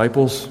his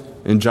disciples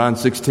in John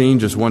 16,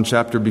 just one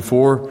chapter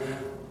before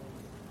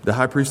the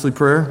high priestly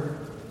prayer?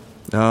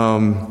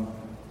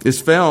 It's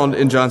found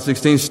in John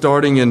 16,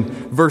 starting in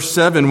verse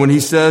 7, when he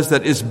says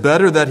that it's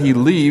better that he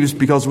leaves,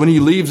 because when he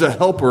leaves, a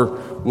helper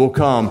will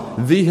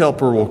come. The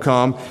helper will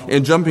come.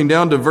 And jumping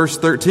down to verse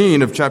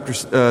 13 of chapter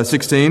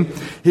 16,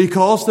 he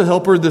calls the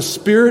helper the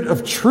Spirit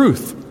of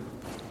truth.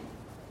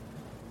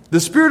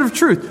 The Spirit of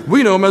truth.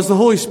 We know him as the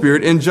Holy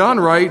Spirit. And John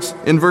writes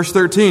in verse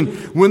 13,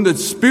 when the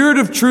Spirit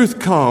of truth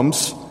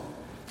comes,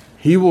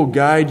 he will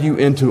guide you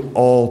into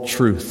all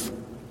truth.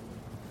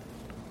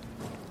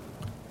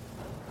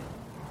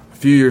 A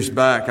few years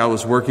back, I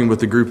was working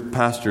with a group of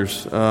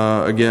pastors,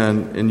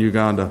 again, in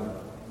Uganda.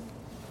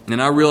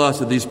 And I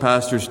realized that these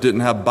pastors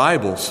didn't have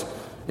Bibles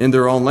in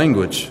their own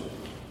language.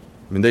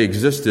 I mean, they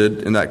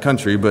existed in that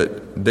country,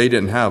 but they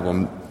didn't have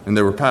them, and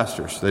they were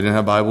pastors. They didn't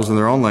have Bibles in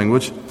their own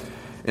language.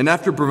 And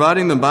after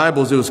providing them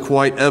Bibles, it was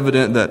quite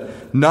evident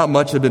that not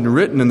much had been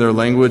written in their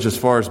language as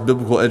far as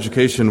biblical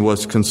education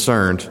was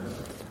concerned.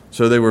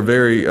 So they were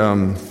very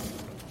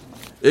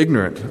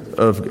ignorant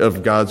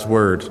of God's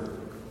Word,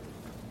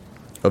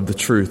 of the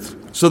truth.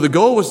 So the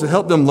goal was to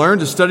help them learn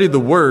to study the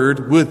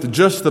Word with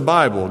just the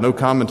Bible. No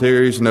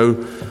commentaries,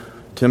 no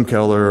Tim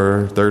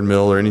Keller or Third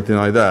Mill or anything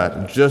like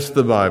that. Just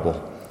the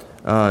Bible.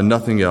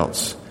 Nothing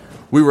else.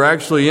 We were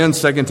actually in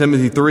 2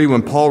 Timothy 3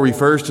 when Paul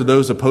refers to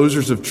those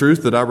opposers of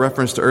truth that I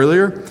referenced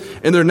earlier.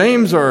 And their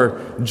names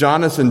are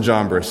Jannes and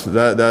Jambres.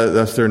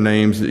 That's their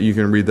names. You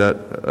can read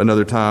that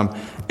another time.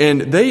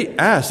 And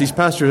these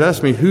pastors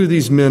asked me who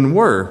these men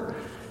were.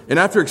 And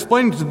after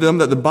explaining to them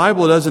that the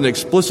Bible doesn't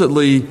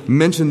explicitly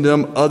mention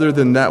them other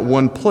than that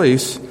one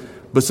place,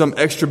 but some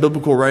extra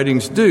biblical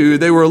writings do,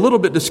 they were a little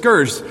bit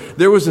discouraged.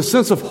 There was a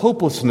sense of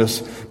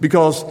hopelessness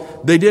because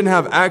they didn't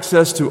have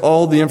access to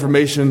all the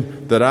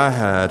information that I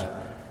had.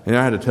 And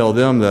I had to tell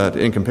them that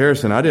in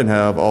comparison, I didn't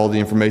have all the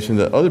information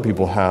that other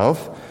people have.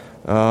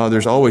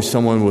 There's always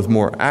someone with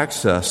more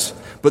access.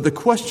 But the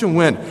question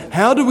went,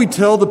 how do we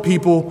tell the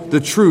people the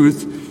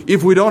truth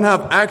if we don't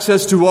have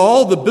access to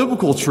all the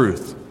biblical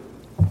truth?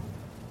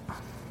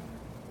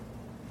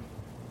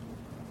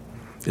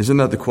 Isn't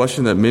that the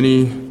question that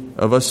many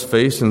of us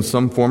face in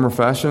some form or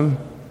fashion?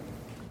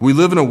 We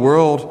live in a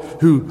world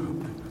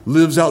who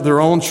lives out their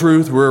own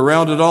truth. We're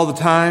around it all the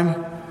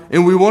time.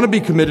 And we want to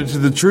be committed to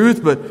the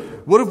truth, but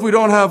what if we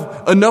don't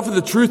have enough of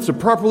the truth to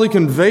properly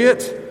convey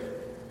it?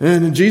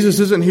 And Jesus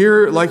isn't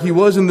here like he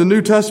was in the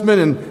New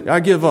Testament, and I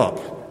give up.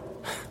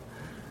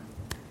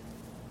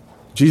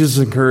 Jesus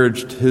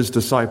encouraged his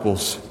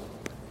disciples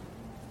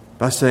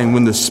by saying,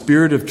 when the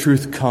Spirit of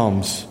truth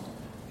comes,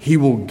 he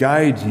will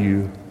guide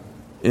you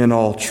in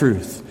all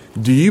truth.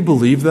 Do you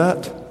believe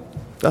that?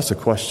 That's a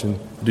question.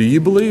 Do you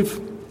believe?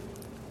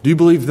 Do you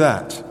believe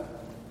that?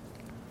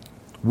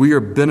 We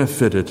are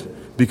benefited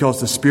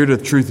because the Spirit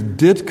of truth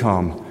did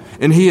come,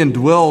 and he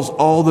indwells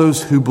all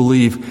those who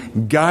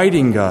believe,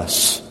 guiding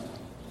us,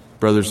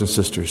 brothers and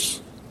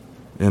sisters,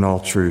 in all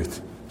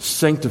truth,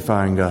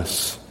 sanctifying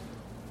us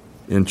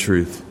in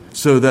truth,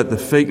 so that the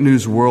fake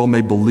news world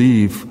may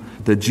believe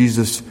that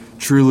Jesus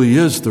truly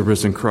is the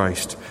risen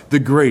Christ, the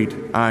great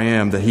I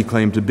am that he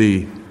claimed to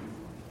be.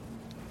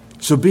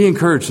 So be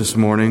encouraged this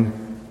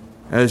morning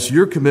as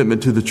your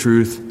commitment to the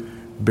truth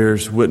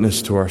bears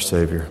witness to our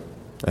Savior.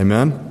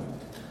 Amen.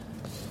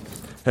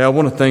 Hey, I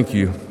want to thank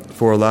you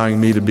for allowing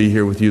me to be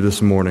here with you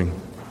this morning.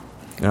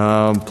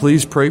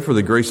 Please pray for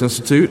the Grace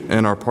Institute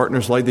and our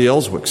partners like the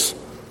Ellswicks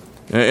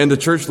and the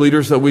church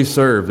leaders that we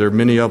serve, there are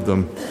many of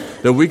them,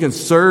 that we can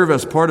serve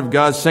as part of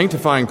God's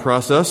sanctifying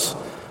process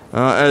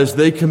as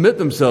they commit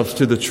themselves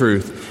to the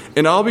truth.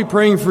 And I'll be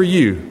praying for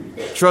you.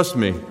 Trust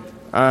me,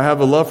 I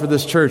have a love for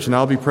this church, and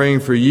I'll be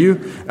praying for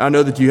you. I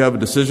know that you have a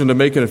decision to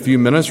make in a few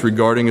minutes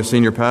regarding a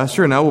senior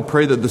pastor, and I will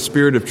pray that the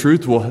Spirit of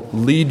truth will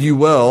lead you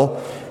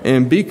well,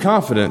 and be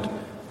confident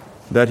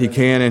that He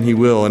can and He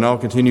will. And I'll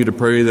continue to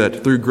pray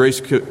that through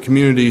Grace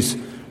Community's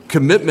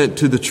commitment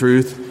to the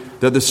truth,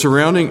 that the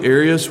surrounding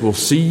areas will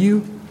see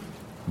you,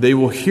 they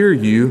will hear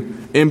you,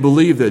 and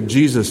believe that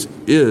Jesus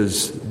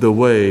is the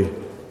way,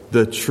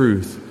 the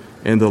truth,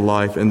 and the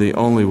life, and the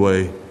only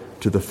way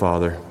to the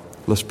Father.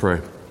 Let's pray.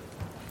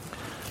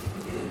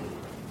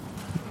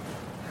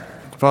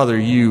 Father,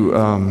 you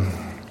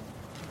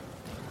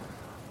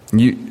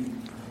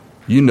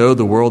know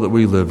the world that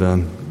we live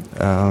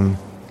in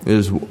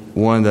is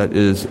one that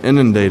is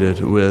inundated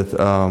with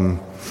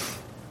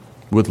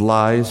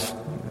lies,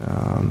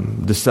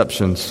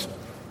 deceptions,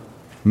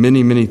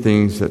 many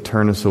things that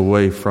turn us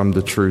away from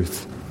the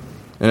truth.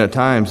 And at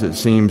times it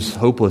seems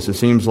hopeless. It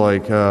seems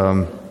like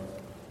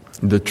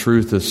the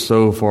truth is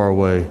so far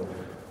away.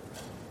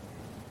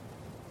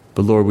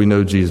 But Lord, we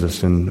know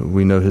Jesus, and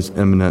we know His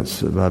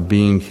imminence by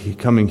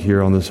coming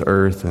here on this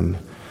earth and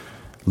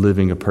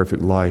living a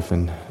perfect life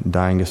and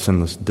dying a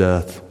sinless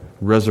death,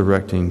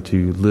 resurrecting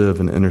to live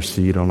and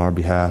intercede on our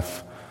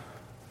behalf.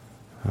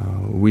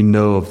 We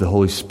know of the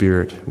Holy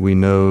Spirit. We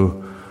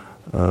know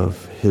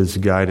of His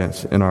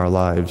guidance in our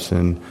lives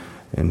and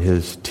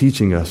His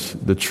teaching us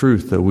the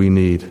truth that we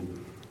need.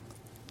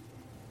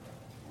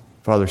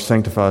 Father,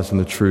 sanctify us in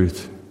the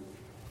truth.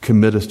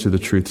 Commit us to the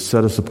truth.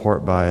 Set us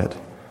apart by it.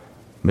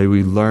 May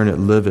we learn it,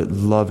 live it,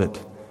 love it.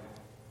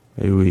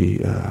 May we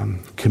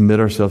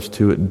commit ourselves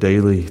to it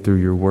daily through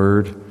your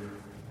word,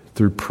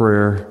 through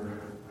prayer,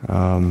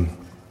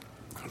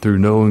 through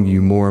knowing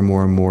you more and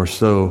more and more,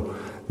 so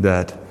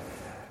that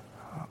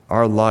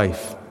our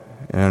life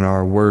and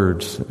our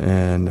words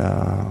and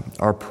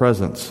our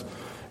presence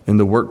in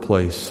the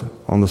workplace,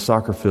 on the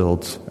soccer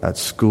fields, at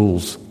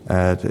schools,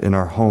 in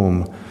our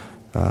home,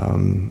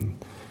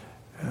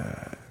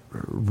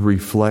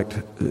 reflect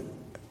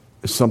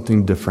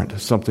something different,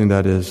 something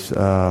that is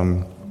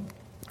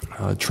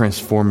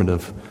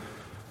transformative.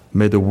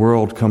 May the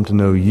world come to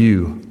know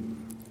you.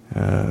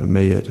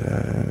 May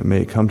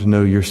it come to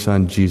know your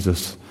Son,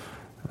 Jesus,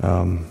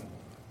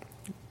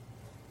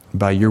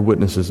 by your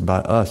witnesses, by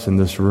us in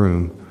this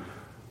room,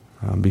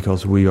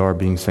 because we are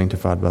being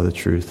sanctified by the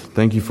truth.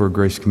 Thank you for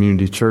Grace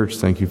Community Church.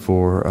 Thank you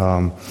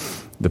for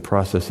the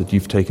process that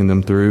you've taken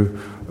them through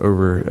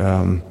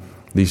over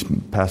these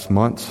past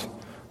months.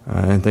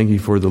 And thank you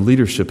for the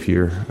leadership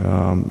here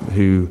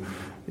who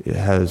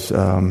has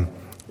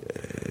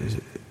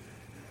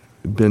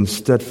been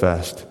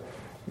steadfast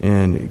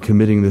in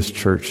committing this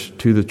church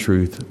to the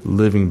truth,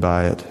 living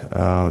by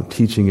it,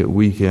 teaching it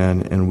week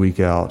in and week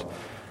out.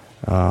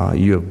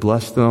 You have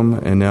blessed them,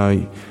 and now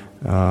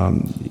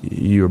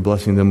you are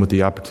blessing them with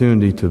the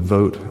opportunity to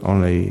vote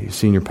on a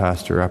senior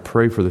pastor. I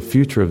pray for the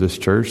future of this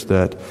church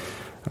that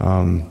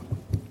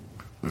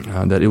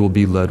it will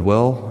be led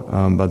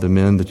well by the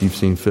men that you've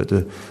seen fit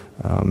to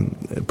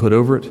put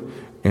over it,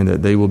 and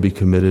that they will be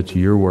committed to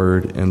your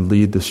word and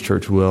lead this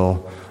church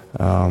well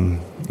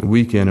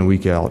week in and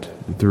week out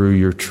through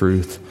your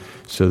truth,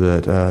 so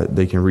that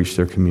they can reach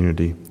their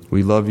community.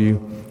 We love you.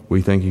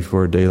 We thank you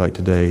for a day like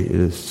today. It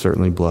is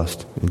certainly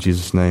blessed. In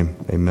Jesus' name,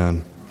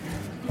 amen.